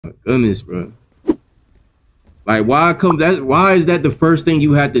My goodness, bro. Like, why is that the first thing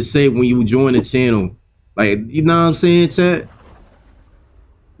you had to say when you join the channel? Like, you know what I'm saying, chat?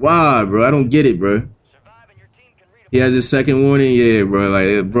 Why, bro? I don't get it, bro. He has his second warning, yeah, bro.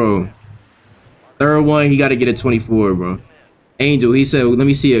 Like, bro. Third one, he got to get a 24, bro. Angel, he said, let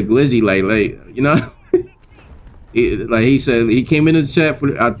me see a glizzy, like, you know? He said, he came in the chat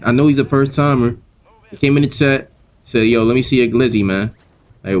for, I know he's a first timer. He came in the chat, said, yo, let me see a glizzy, man.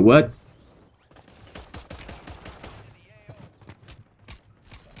 Like, what?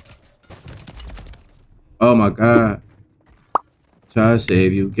 Oh my God. Try to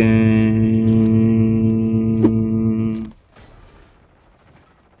save you again.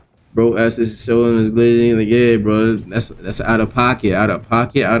 Bro, as is showing his glizzy. Like, yeah, bro. That's out of pocket. Out of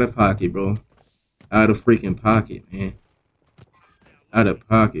pocket, bro. Out of freaking pocket, man. Out of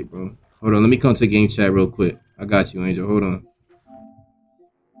pocket, bro. Hold on, let me come to game chat real quick. I got you, Angel. Hold on.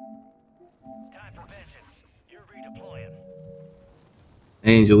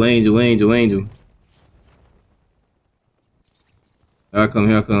 Angel. Here I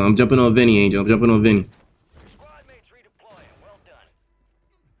come. I'm jumping on Vinny, Angel. I'm jumping on Vinny.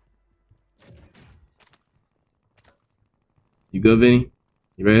 You good, Vinny?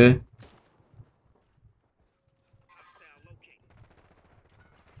 You right here?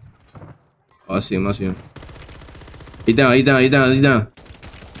 Oh, I see him. He's down.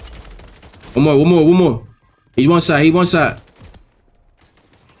 One more. He's one shot.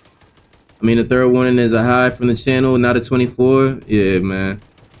 I mean, the third warning is a high from the channel, not a 24. Yeah, man.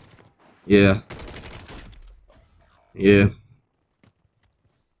 Yeah.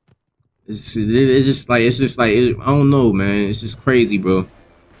 It's just like, I don't know, man. It's just crazy, bro. You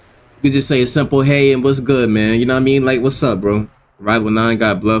could just say a simple hey and what's good, man. You know what I mean? Like, what's up, bro? Rival 9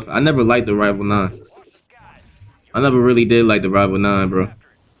 got bluff. I never liked the Rival 9. I never really did like the Rival 9, bro.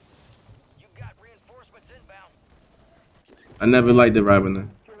 I never liked the Rival 9.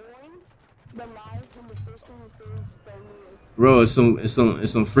 Bro, it's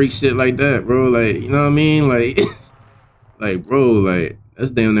some freak shit like that, bro. Like, you know what I mean? Like, like, bro, like, that's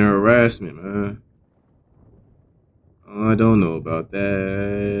damn near harassment, man. I don't know about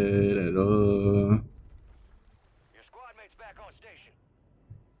that at all. Your squad mate's back on station.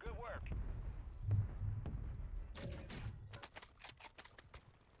 Good work.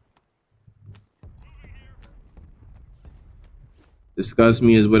 Disgust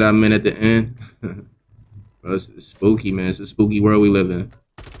me is what I meant at the end. Bro, it's spooky, man. It's a spooky world we live in.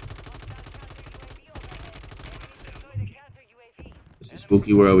 It's a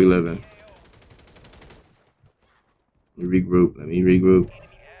spooky world we live in. Let me regroup.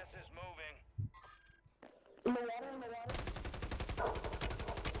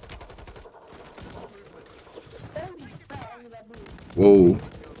 Whoa.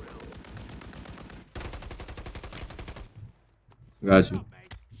 Got you.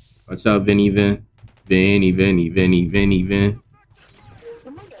 Watch out, Vinny. Let's get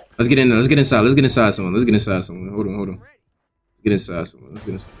in there. Let's get inside someone. Hold on. Let's get inside someone.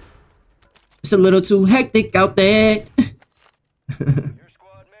 It's a little too hectic out there.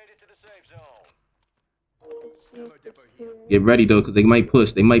 Get ready though, cause they might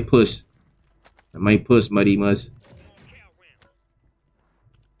push. They might push, Muddy Much.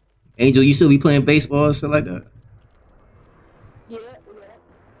 Angel, you still be playing baseball and stuff like that? Yeah.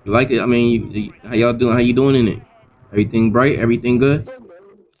 You like it? I mean, how y'all doing? How you doing in it? Everything bright? Everything good?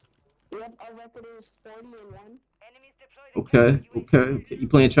 Okay. You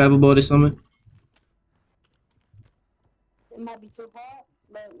playing travel ball this summer? It might be too hot,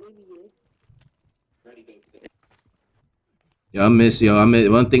 but maybe yeah, I miss y'all.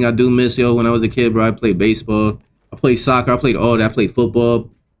 One thing I do miss y'all when I was a kid, bro. I played baseball. I played soccer. I played all that. I played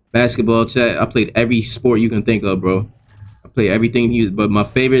football, basketball, chat. I played every sport you can think of, bro. I played everything. But my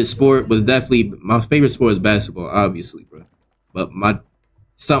favorite sport is basketball, obviously, bro. But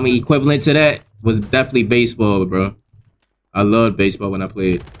something equivalent to that was definitely baseball, bro. I loved baseball when I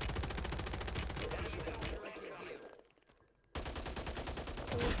played.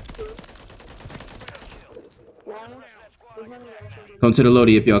 Come to the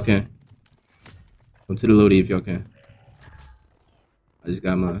loadie if y'all can. I just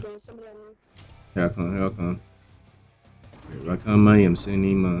got my. Here I come. Here I come, I am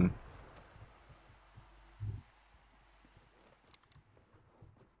sending mine.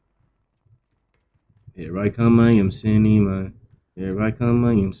 Here I come, I am sending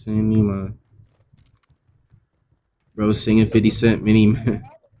mine. Bro, singing 50 Cent Mini Man.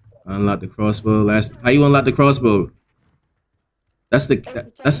 Unlock the crossbow. How you unlock the crossbow? That's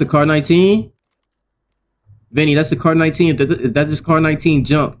the car 19? Vinny, that's the car 19. Is that this car 19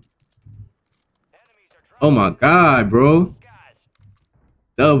 jump? Oh my God, bro.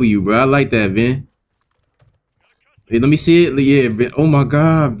 W, bro. I like that, Vin. Hey, let me see it. Yeah, Vin. Oh my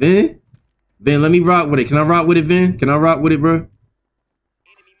God, Vin. Vin, let me rock with it. Can I rock with it, Vin? Can I rock with it, bro?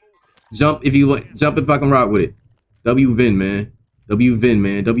 Jump if you want. Jump if I can rock with it. W Vin, man. W Vin,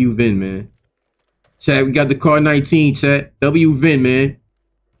 man. W Vin, man. Chat, we got the car 19, chat. W Vin, man.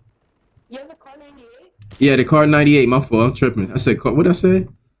 You have the car 98? Yeah, the car 98. My fault. I'm tripping. I said car. What did I say?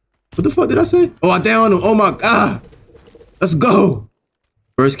 What the fuck did I say? Oh, I downed him. Oh my God. Let's go.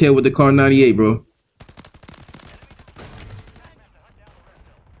 First kill with the car 98, bro.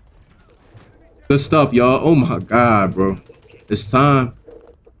 Good stuff, y'all. Oh my God, bro. It's time.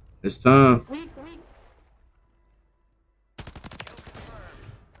 It's time.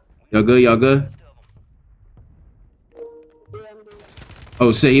 Y'all good? Y'all good?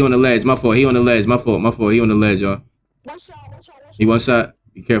 Oh shit, he on the ledge. My fault. He on the ledge. My fault. My fault. He on the ledge, y'all. He one shot.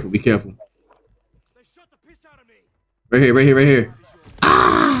 Be careful. Be careful. Right here. Right here. Right here.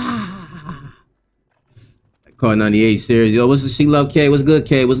 Ah! Car 98 series. Yo, what's the She Love K? What's good,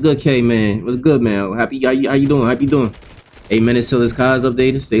 K? What's good, K, man? What's good, man? Happy? How you doing? How you doing? 8 minutes till his car's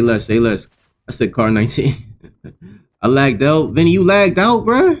updated. Stay less. Stay less. I said car 19. I lagged out. Vinny, you lagged out,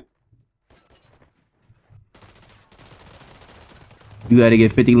 bruh. You gotta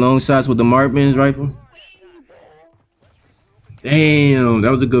get 50 long shots with the Marksman's rifle. Damn, that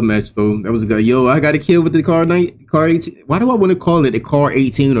was a good match, though. That was a good. Yo, I got a kill with the car 18. Why do I want to call it the car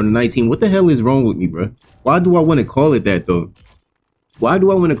 18 or the 19? What the hell is wrong with me, bro? Why do I want to call it that, though? Why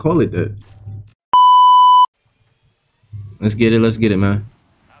do I want to call it that? Let's get it, man.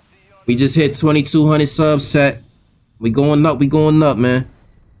 We just hit 2,200 subs, chat. We going up, man.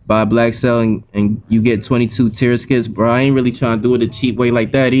 Buy Black Cell and you get 22 tier skits, bro. I ain't really trying to do it a cheap way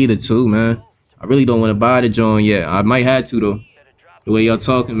like that either, too, man. I really don't want to buy the joint yet. I might have to, though. The way y'all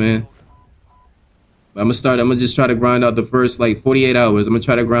talking, man. But I'm gonna just try to grind out the first, like, 48 hours. I'm gonna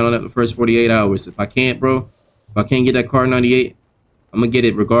try to grind out the first 48 hours. If I can't, bro, if I can't get that car 98, I'm gonna get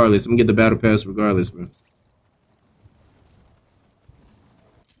it regardless. I'm gonna get the battle pass regardless, bro.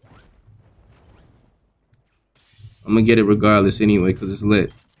 I'm gonna get it regardless anyway, because it's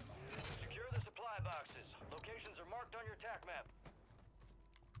lit. Secure the supply boxes. Locations are marked on your attack map.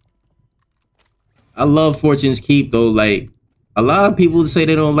 I love Fortune's Keep, though. Like, a lot of people say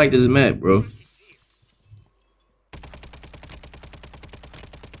they don't like this map, bro.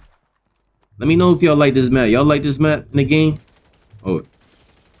 Let me know if y'all like this map. Y'all like this map in the game? Oh.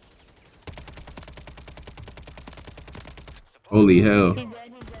 Holy hell.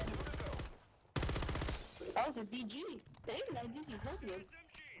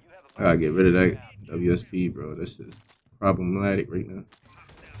 I gotta get rid of that WSP, bro. This is problematic right now.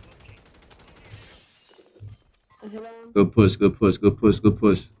 Good push, good push, good push, good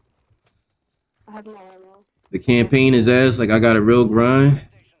push. The campaign is ass. Like, I got a real grind.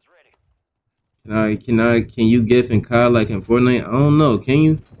 Can you GIF and Kyle like in Fortnite? I don't know. Can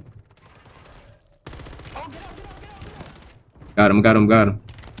you? Got him.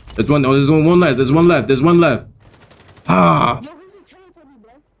 There's one. Oh, there's one left. There's one left. Ah.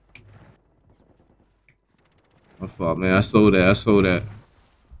 My fault, man. I sold that.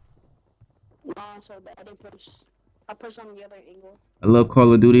 I pushed on the other angle. I love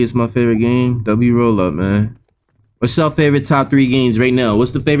Call of Duty. It's my favorite game. W roll up, man. What's your favorite top 3 games right now?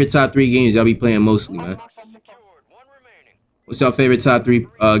 What's the favorite top 3 games y'all be playing mostly, man? What's your favorite top 3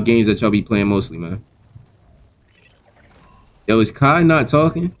 games that y'all be playing mostly, man? Yo, is Kai not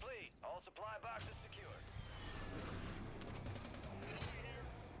talking?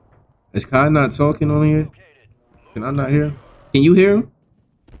 Is Kai not talking on here? Can I not hear him? Can you hear him?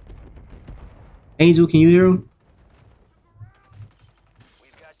 Angel, can you hear him?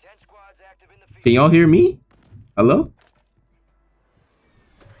 Can y'all hear me? Hello?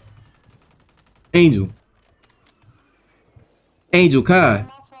 Angel. Angel, Kai.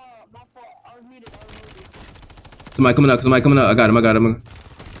 Somebody coming up. I got him.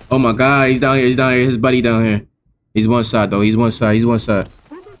 Oh my God, he's down here. His buddy down here. He's one shot, though. He's one shot.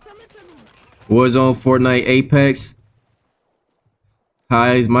 Warzone, Fortnite, Apex.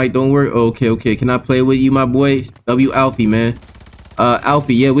 Hi, his mic don't work. Okay. Can I play with you, my boy? W Alfie, man.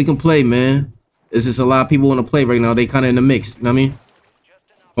 Alfie, yeah, we can play, man. It's just a lot of people want to play right now. They kind of in the mix. You know what I mean?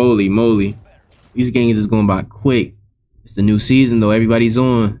 Holy moly. These games is going by quick. It's the new season, though. Everybody's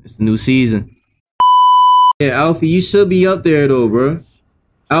on. It's the new season. Yeah, Alfie, you should be up there, though, bro.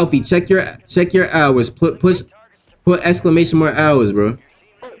 Alfie, check your hours. Put exclamation mark hours, bro.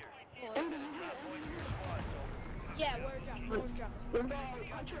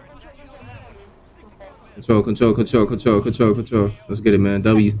 Control, control, control, control, control, control. Let's get it, man.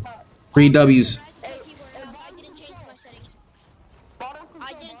 W. 3 W's. I didn't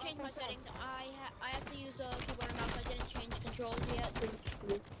change my settings. I have to use a keyboard and mouse. I didn't change controls yet.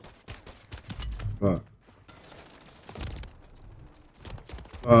 Fuck.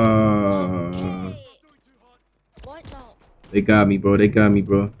 What? No. They got me, bro. They got me,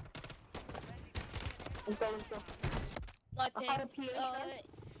 bro. I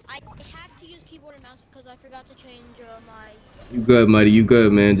have to use keyboard and mouse because I forgot to change my. You good, Muddy? You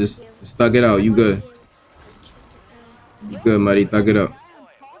good, man? Just thug it out. You good? You good, Muddy? Thug it out.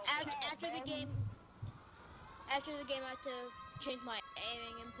 After the game, I have to change my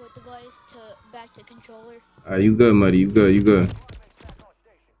aiming input device back to controller. You good, Muddy? You good? You good?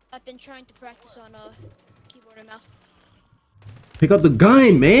 I've been trying to practice on keyboard and mouse. Pick up the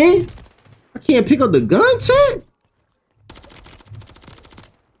gun, man. I can't pick up the gun, chat.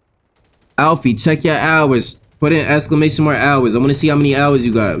 Alfie, check your hours. Put in exclamation mark hours. I want to see how many hours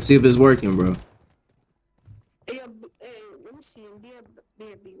you got. See if it's working, bro. Hey, let me see.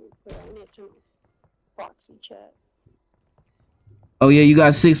 Oh yeah, you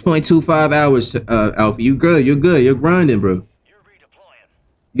got 6.25 hours, Alfie. You good? You're good. You're grinding, bro.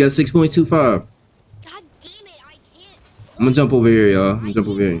 You got 6.25. God damn it! I can't. I'm gonna jump over here, y'all. I'm gonna jump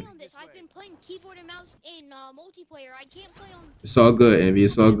over here. I've been playing keyboard and mouse in multiplayer. I can't play on. It's all good, Envy.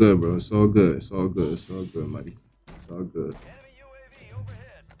 It's all good, bro. It's all good. It's all good. It's all good, buddy. It's all good.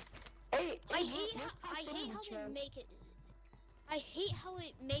 Hey, I hate how they make it. I hate how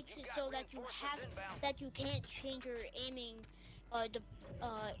it makes it so that you can't change your aiming.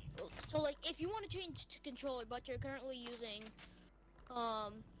 So like if you want to change to controller, but you're currently using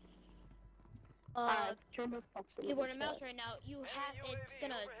keyboard and mouse right now,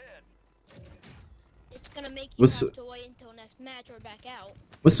 it's gonna make you have to wait until next match or back out.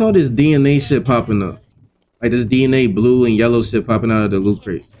 What's all this DNA shit popping up? Like this DNA blue and yellow shit popping out of the loot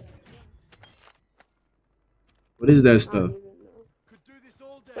crate. What is that stuff?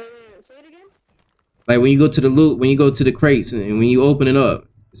 Like when you go to the loot, when you go to the crates and when you open it up,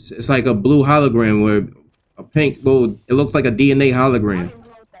 it's like a blue hologram where a pink little, it looks like a DNA hologram.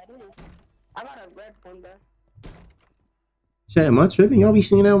 Chat, am I tripping? Y'all be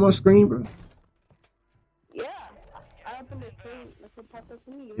seeing that on my screen, bro? Yeah. I opened it.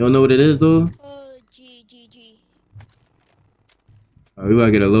 You don't know what it is, though? G. We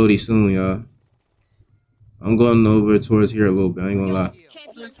gotta get a loadie soon, y'all. I'm going over towards here a little bit. I ain't gonna lie.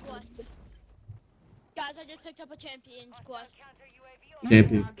 Champion's quest. Guys, I just picked up a champion's quest.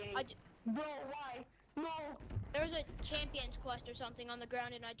 Champion. Bro, why? No. There was a champion's quest or something on the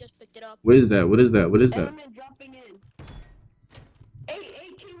ground and I just picked it up. What is that? What is that? What is that? Hey,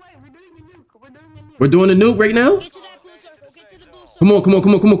 we're doing the nuke. We're doing the nuke right now? Get to that blue circle. Get to the blue circle. Come on, come on,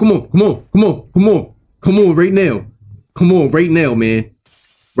 come on, come on, come on, come on, come on, come on. Come on right now. Come on right now, man.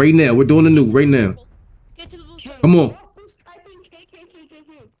 Right now. We're doing the nuke right now. Get to the blue circle. Come on.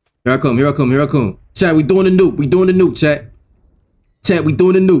 Here I come, here I come, here I come. Chat, we doing the nuke. We doing the nuke, chat. Chat, we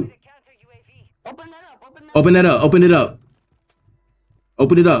doing the nuke. Open that up, open it up.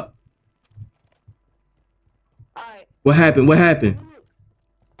 Open it up. What happened? What happened?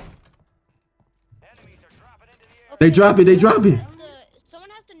 They drop it, they drop it.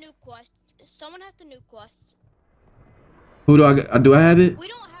 Someone has the nuke quest. Someone has the nuke quest. Who do I have it? We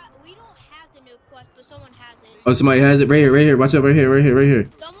don't have the nuke quest, but someone has it. Oh, somebody has it right here, right here. Watch out, right here, right here, right here.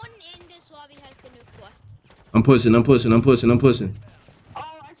 Someone in this lobby has the nuke quest. I'm pushing, I'm pushing, I'm pushing, I'm pushing. Oh,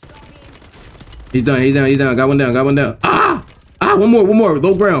 I saw him. He's done, he's down, he's down. Got one down, got one down. Ah! Ah, one more,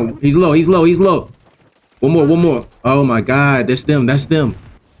 low ground. He's low, he's low, he's low. One more, one more. Oh my God, that's them, that's them.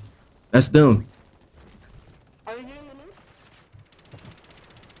 That's them. Are you doing the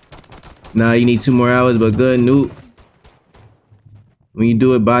nuke? Nah, you need 2 more hours, but good nuke. When you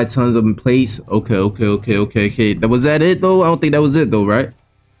do it, buy tons of plates. Okay. Was that it though? I don't think that was it though, right?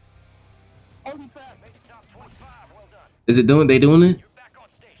 Is it doing? They doing it?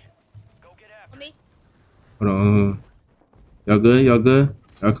 Hold on. Y'all good? Y'all good?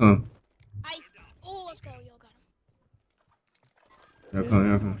 Y'all come. Oh, let's go. Y'all got him. Y'all come.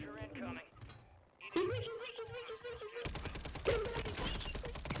 Y'all come.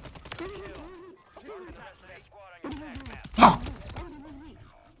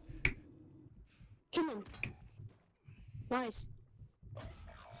 Kill him. Nice.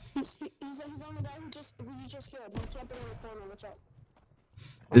 He's on the guy we just killed. He's camping in the corner. Watch out.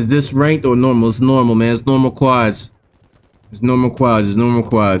 Is this ranked or normal? It's normal, man. It's normal quads. It's normal quads. It's normal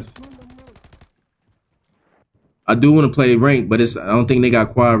quads. I do want to play ranked, but I don't think they got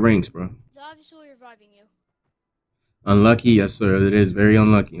quad ranks, bro. He's obviously reviving you. Unlucky, yes, sir. It is very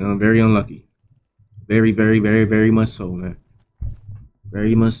unlucky. Very unlucky. Very, very, very, very much so, man.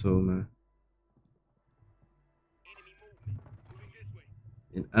 Very much so, man.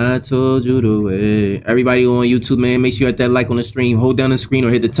 And I told you the way. Everybody on YouTube, man, make sure you hit that like on the stream. Hold down the screen or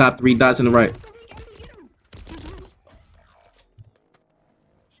hit the top 3 dots on the right.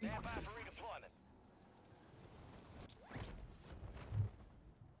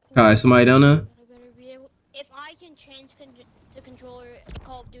 Kai, somebody down there? If I can change the controller,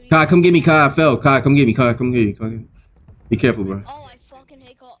 Call of Duty. Kai, come get me. Kai, I fell. Kai, come get me. Kai, come get me. Kai, be careful, bro. Oh, I fucking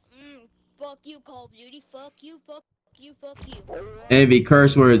hate fuck you, Call of Duty. Fuck you, fuck you, fuck you. Envy,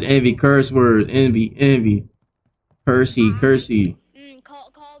 curse words. Envy, curse words. Envy, envy. Cursey, cursey.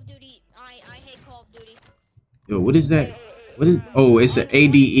 Call of Duty. I hate Call of Duty. Yo, what is that? What is? Oh, it's an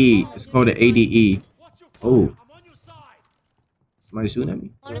ADE. It's called an ADE. Oh. Somebody shooting at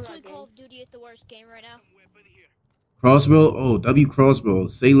me? Honestly, Call of Duty is the worst game right now. Crossbow? Oh, W crossbow.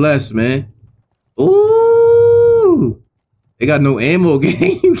 Say less, man. Ooh. They got no ammo,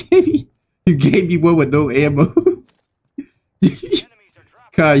 gang. You gave me one with no ammo.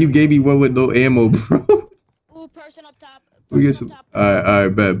 Kai, you gave me one with no ammo, bro. Ooh, person up top. We get some.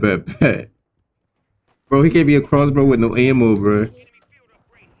 Alright, bet. Bro, he gave me a crossbow with no ammo, bro.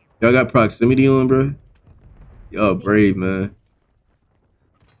 Y'all got proximity on, bro? Y'all brave, man.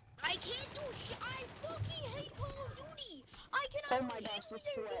 I can't do shit. I fucking hate Call of Duty. I cannot do shit with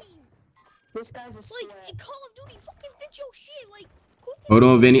their game. This guy's a sweat. Like, Call of Duty fucking fix your shit. Like, hold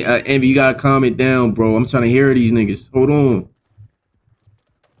on, Vinny. Envy, you gotta calm it down, bro. I'm trying to hear these niggas. Hold on.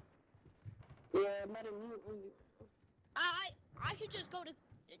 Yeah, I should just go to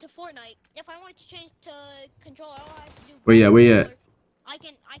Fortnite. If I wanted to change to controller, all I have to do. Where you at? I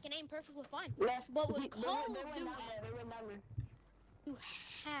can aim perfectly fine. Yes, But with Call of Duty, you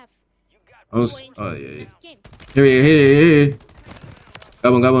have. Oh yeah. Here.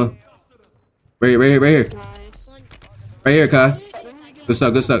 Got one. Right here. Nice. Right here, Kai. Good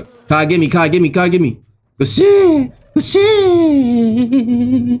stuff. Kai, get me. Good shit.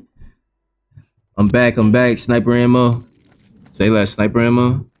 I'm back. Sniper ammo. Say less. Sniper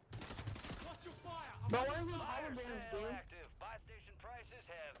ammo.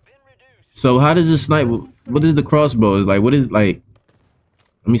 So how does this snipe? What is the crossbow? Is like, what is like?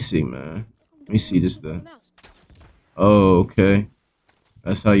 Let me see, man. Let me see this thing. Oh, okay.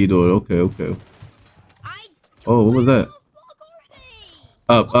 That's how you do it. Okay. Oh, what was that?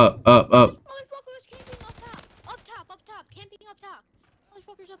 Up. Motherfuckers camping up top. Camping up top.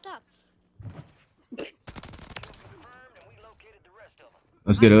 Motherfuckers up top.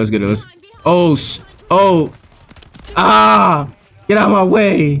 Let's get it. Oh. Ah! Get out of my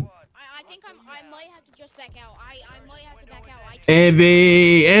way. I think I might have to just back out. I might have to back out.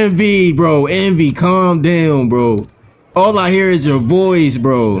 Envy, bro. Envy, calm down, bro. All I hear is your voice,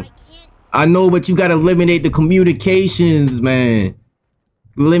 bro. I know, but you gotta eliminate the communications, man.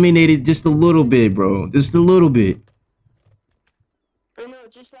 Eliminate it just a little bit, bro. Just a little bit. I know,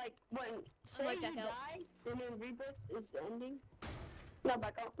 just like when say you die and then rebirth is ending. No,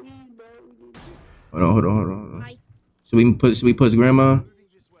 back out, please, bro. Hold on. Should we push grandma?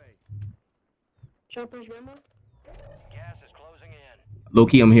 Should I push grandma? Gas is closing in. Low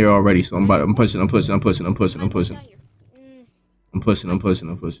key, I'm here already, so I'm pushing. I'm I'm pushing. Where is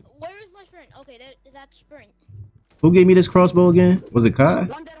my sprint? Okay, that's sprint. Who gave me this crossbow again? Was it Kai?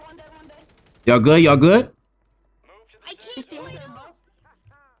 One dead. Y'all good? I can't do it.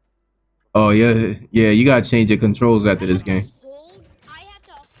 Oh yeah. You gotta change your controls after this game. I have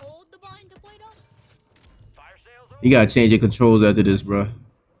to hold the button to play though. Fire sales over. You gotta change your controls after this, bro.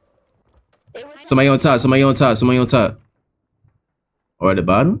 Somebody on top. Or at the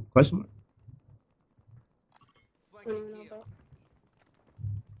bottom? Question mark.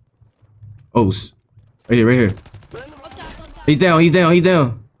 Oh, right here. Up top. He's down. Marking the rest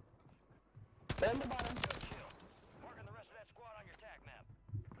of that squad on your attack map.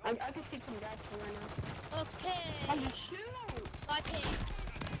 I could take some guys for right now. Okay. Oh, shoot! I think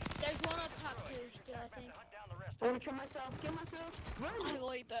there's one up top too, still, I think. Hunt down the rest. I wanna kill myself. I'm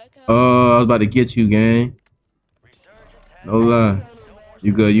way back up. I was about to get you, gang. No lie.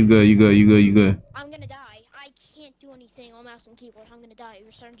 You good. I'm gonna die. I can't do anything on mouse and keyboard. I'm gonna die.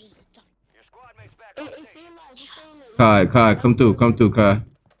 Resurgence is done. Your squad mates back. Hey, stay alive. Just stay alive. Kai, come through, Kai.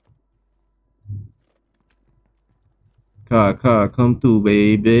 Kai, come through,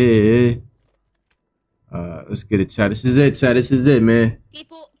 baby. Let's get it, chat. This is it, man.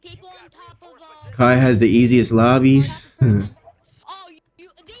 People on top of Kai has the easiest lobbies. Oh, these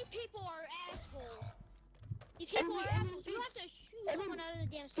people are assholes. These people are assholes. You have to shoot someone out of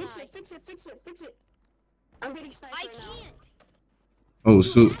the damn sky. Fix it. I'm getting sniped I right now. can't. Oh, You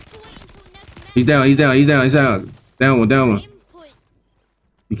shoot. have to wait until next He's down. He's down. He's down. He's down. Down one. Down one. Input.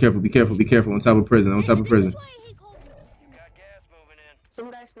 Be careful. Be careful. Be careful. On top of prison. On top of prison. This is why I hate Call of Duty. Got gas moving in.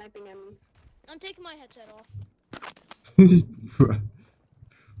 Some guy sniping at me. I'm taking my headset off.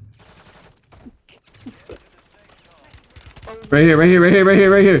 Right here. Right here. Right here. Right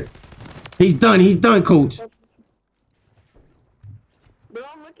here. Right here. He's done. He's done, coach. They're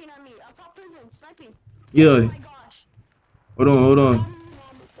all looking at me. On top prison, sniping. Yeah. Oh my gosh. Hold on. Hold on.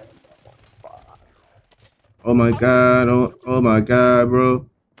 Oh my god. Oh my god, bro.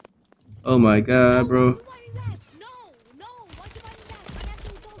 Oh my god, bro. No, no. Why'd you buy me back? I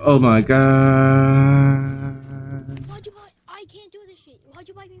actually don't. Oh my god. Why'd you buy? I can't do this shit. Why'd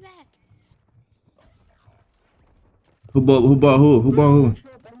you buy me back? Who bought who? Who bought who?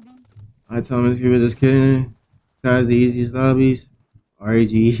 I told him he was just kidding. Kai's the easiest lobbies.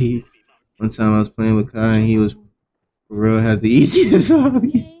 RAG. One time I was playing with Kai and he was for real has the easiest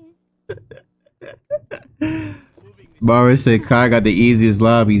lobbies. Barber said Kai got the easiest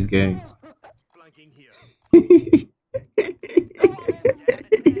lobbies, gang.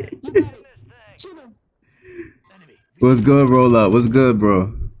 What's good, roll up? What's good,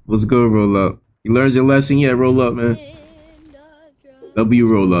 bro? What's good, roll up? You learned your lesson yet, roll up, man? W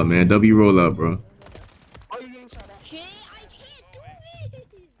roll up, man. W roll up, bro. Oh, you're getting shot at. Jay, I can't do this.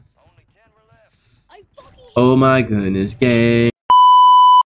 Only 10 were left. I fucking hate Oh my goodness, gang.